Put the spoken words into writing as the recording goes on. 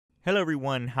Hello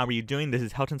everyone, how are you doing? This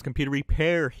is Helton's Computer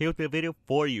Repair here with a video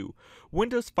for you.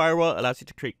 Windows Firewall allows you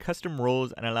to create custom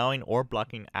roles and allowing or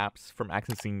blocking apps from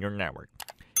accessing your network.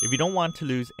 If you don't want to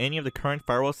lose any of the current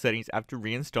firewall settings after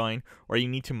reinstalling, or you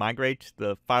need to migrate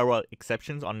the firewall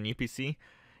exceptions on a new PC,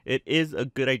 it is a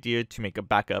good idea to make a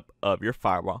backup of your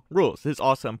firewall rules. This is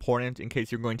also important in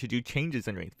case you're going to do changes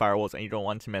underneath firewalls and you don't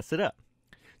want to mess it up.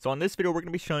 So on this video, we're going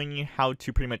to be showing you how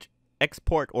to pretty much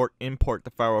export or import the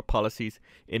firewall policies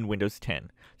in Windows 10.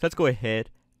 So let's go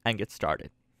ahead and get started.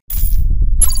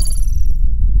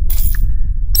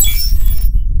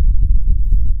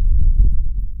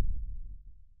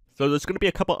 So there's going to be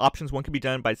a couple options. One can be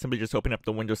done by simply just opening up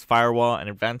the Windows Firewall and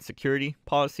Advanced Security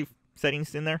Policy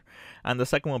settings in there. And the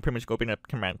second one, pretty much opening up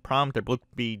Command Prompt. They'll both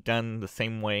be done the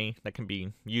same way. That can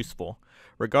be useful.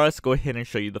 Regardless, go ahead and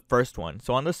show you the first one.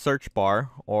 So on the search bar,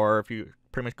 or if you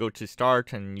pretty much go to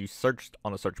start and you search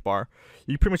on the search bar,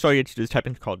 you pretty much all you have to do is type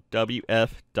in called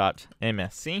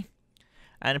wf.msc,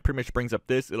 and it pretty much brings up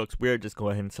this. It looks weird, just go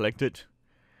ahead and select it,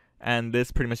 and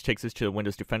this pretty much takes us to the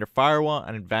Windows Defender Firewall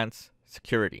and Advanced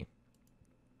Security.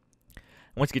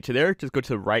 And once you get to there, just go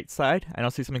to the right side and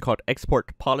I'll see something called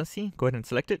Export Policy. Go ahead and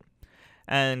select it,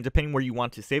 and depending where you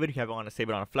want to save it, if you want to save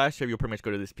it on a flash drive, you'll pretty much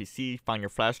go to this PC, find your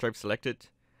flash drive, select it.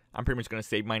 I'm pretty much going to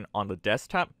save mine on the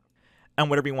desktop. And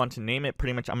whatever you want to name it,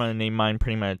 pretty much I'm going to name mine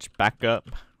pretty much Backup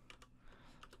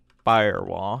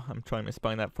Firewall. I'm trying to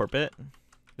spell that for a bit.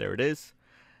 There it is.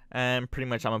 And pretty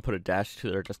much I'm going to put a dash to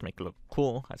there just to make it look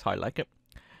cool. That's how I like it.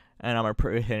 And I'm going to go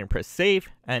ahead and press save.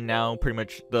 And now pretty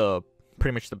much the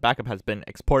backup has been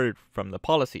exported from the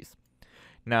policies.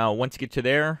 Now once you get to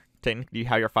there, technically you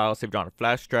have your file saved on a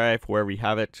flash drive, wherever you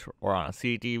have it, or on a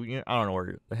CD. I don't know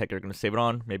where the heck you're going to save it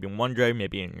on. Maybe in OneDrive,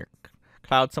 maybe in your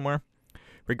cloud somewhere.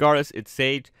 Regardless, it's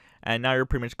saved, and now you're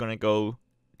pretty much going to go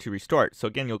to restore it. So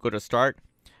again, you'll go to start,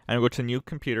 and you'll go to new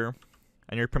computer,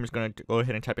 and you're pretty much going to go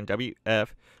ahead and type in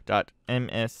wf.msc.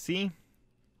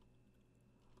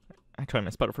 I tried to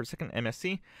misspell it for a second,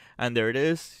 MSC, and there it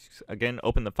is. Again,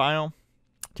 open the file,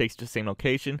 takes you to the same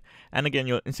location, and again,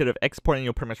 you'll instead of exporting,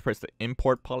 you'll pretty much press the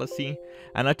import policy,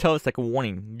 and that tells us like a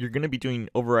warning. You're going to be doing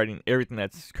overriding everything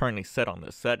that's currently set on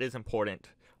this. So that is important.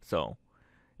 So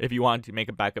if you want to make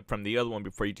a backup from the other one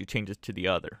before you do changes to the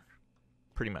other,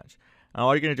 pretty much. Now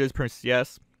all you're going to do is press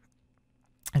yes,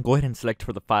 and go ahead and select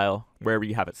for the file wherever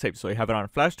you have it saved. So you have it on a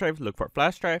flash drive, look for a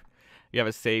flash drive. You have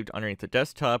it saved underneath the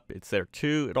desktop, it's there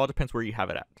too. It all depends where you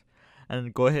have it at.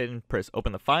 And go ahead and press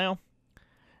open the file,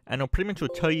 and it'll pretty much will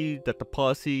tell you that the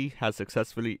policy has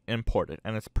successfully imported,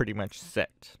 and it's pretty much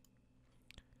set.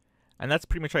 And that's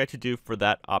pretty much all you have to do for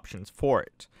that options for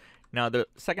it. Now the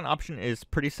second option is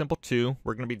pretty simple too.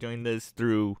 We're going to be doing this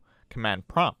through Command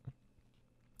Prompt.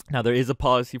 Now there is a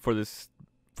policy for this.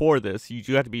 You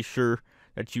do have to be sure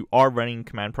that you are running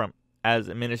Command Prompt as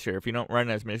administrator. If you don't run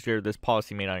as administrator, this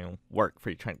policy may not even work for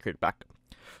you trying to create a backup.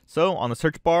 So on the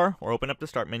search bar, or open up the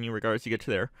start menu, regardless you get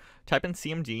to there, type in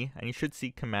CMD and you should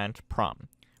see Command Prompt.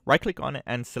 Right click on it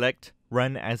and select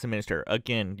Run as Administrator.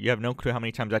 Again, you have no clue how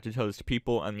many times I have to tell this to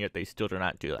people, and yet they still do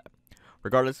not do that.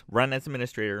 Regardless, Run as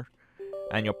Administrator.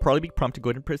 And you'll probably be prompted to go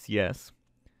ahead and press yes.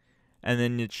 And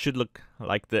then it should look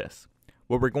like this.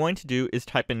 What we're going to do is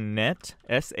type in net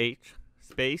sh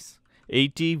space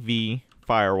adv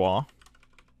firewall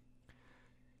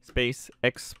space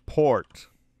export.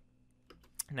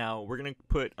 Now we're going to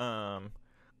put,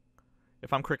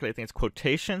 if I'm correctly, I think it's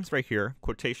quotations right here,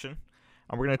 quotation.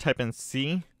 And we're going to type in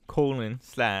c:/,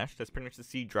 that's pretty much the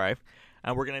C drive.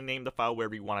 And we're going to name the file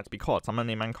wherever you want it to be called. So I'm going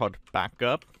to name mine called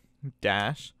backup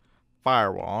dash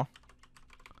firewall,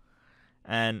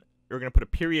 and you're going to put a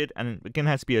period, and again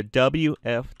it has to be a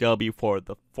WFW for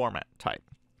the format type.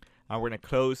 And we're going to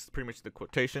close pretty much the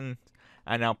quotation,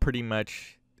 and now pretty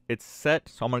much it's set.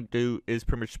 So all I'm going to do is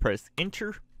pretty much press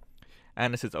enter,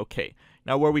 and it says okay.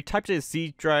 Now where we typed it as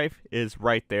C drive is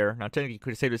right there. Now technically you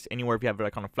could save this anywhere. If you have it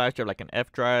like on a flash drive, like an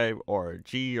F drive or a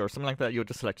G or something like that, you'll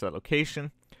just select that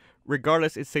location.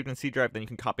 Regardless, it's saved in C drive, then you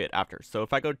can copy it after. So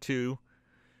if I go to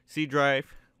C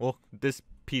drive, well, this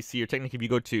PC, or technically if you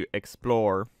go to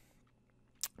Explore,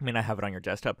 I may not have it on your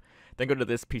desktop, then go to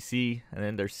this PC, and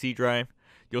then there's C drive.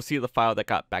 You'll see the file that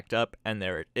got backed up, and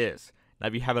there it is. Now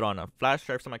if you have it on a flash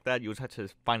drive, something like that, you just have to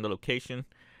find the location,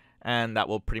 and that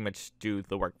will pretty much do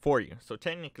the work for you. So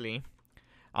technically,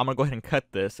 I'm going to go ahead and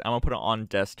cut this. I'm going to put it on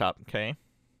desktop, okay?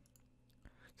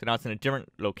 So now it's in a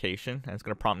different location, and it's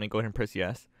going to prompt me, go ahead and press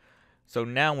yes. So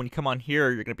now when you come on here,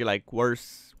 you're going to be like,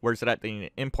 where's it at that you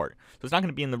need to import? So it's not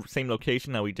going to be in the same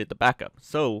location that we did the backup.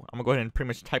 So I'm going to go ahead and pretty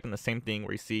much type in the same thing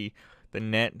where you see the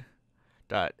net.sh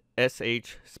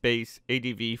space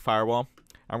adv firewall.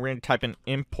 And we're going to type in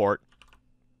import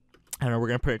and we're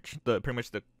gonna put pretty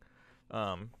much the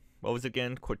what was it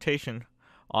again, quotation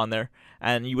on there,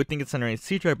 and you would think it's underneath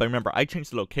C drive, but remember I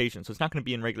changed the location, so it's not going to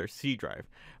be in regular C drive.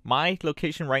 My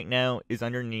location right now is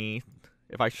underneath,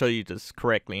 if I show you this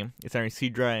correctly, it's underneath C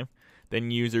drive,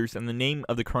 then users, and the name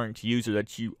of the current user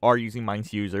that you are using,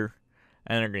 mine's user,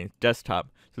 and underneath desktop.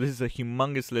 So this is a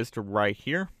humongous list right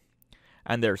here,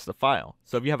 and there's the file.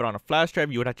 So if you have it on a flash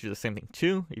drive, you would have to do the same thing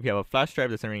too. If you have a flash drive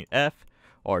that's underneath F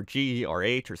or G or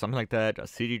H or something like that, a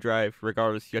CD drive,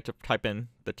 regardless, you have to type in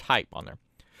the type on there.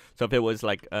 So if it was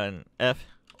like an F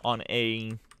on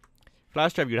a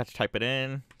flash drive, you'd have to type it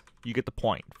in. You get the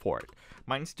point for it.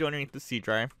 Mine's still underneath the C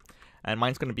drive, and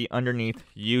mine's going to be underneath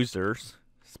users,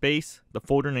 space, the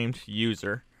folder named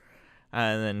user,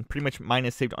 and then pretty much mine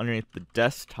is saved underneath the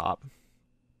desktop.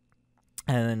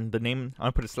 And then the name, I'm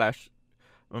going to put a slash,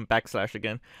 backslash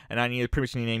again, and I need to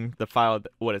pretty much name the file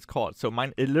what it's called. So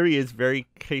mine, it literally is very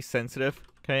case sensitive,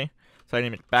 okay? So I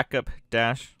name it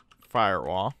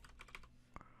backup-firewall.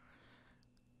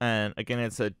 And again,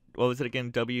 it's a, what was it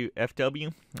again,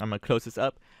 WFW. I'm going to close this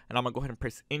up, and I'm going to go ahead and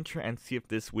press enter and see if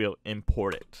this will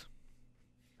import it.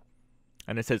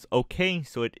 And it says okay,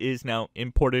 so it is now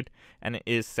imported and it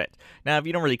is set. Now, if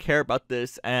you don't really care about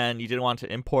this and you didn't want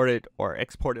to import it or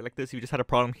export it like this, you just had a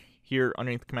problem here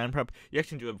underneath the command prompt, you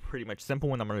actually do a pretty much simple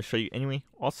one I'm going to show you anyway.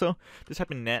 Also, just type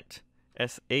in net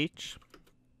sh,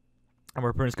 and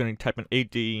we're just going to type in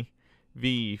ADV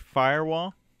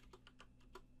firewall.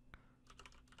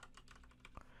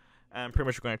 And pretty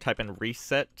much we're going to type in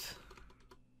reset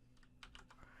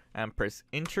and press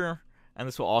enter, and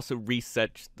this will also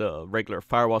reset the regular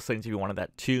firewall settings if you wanted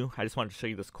that too. I just wanted to show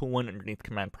you this cool one underneath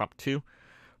command prompt 2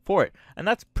 for it, and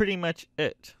that's pretty much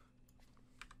it.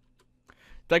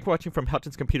 Thanks for watching from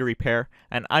Helton's Computer Repair,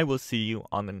 and I will see you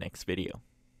on the next video.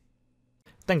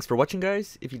 Thanks for watching,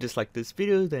 guys. If you disliked this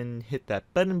video, then hit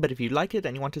that button. But if you like it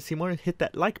and you want to see more, hit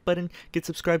that like button, get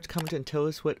subscribed, comment, and tell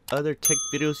us what other tech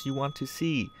videos you want to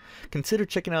see. Consider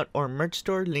checking out our merch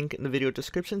store, link in the video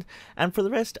description. And for the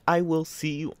rest, I will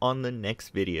see you on the next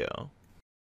video.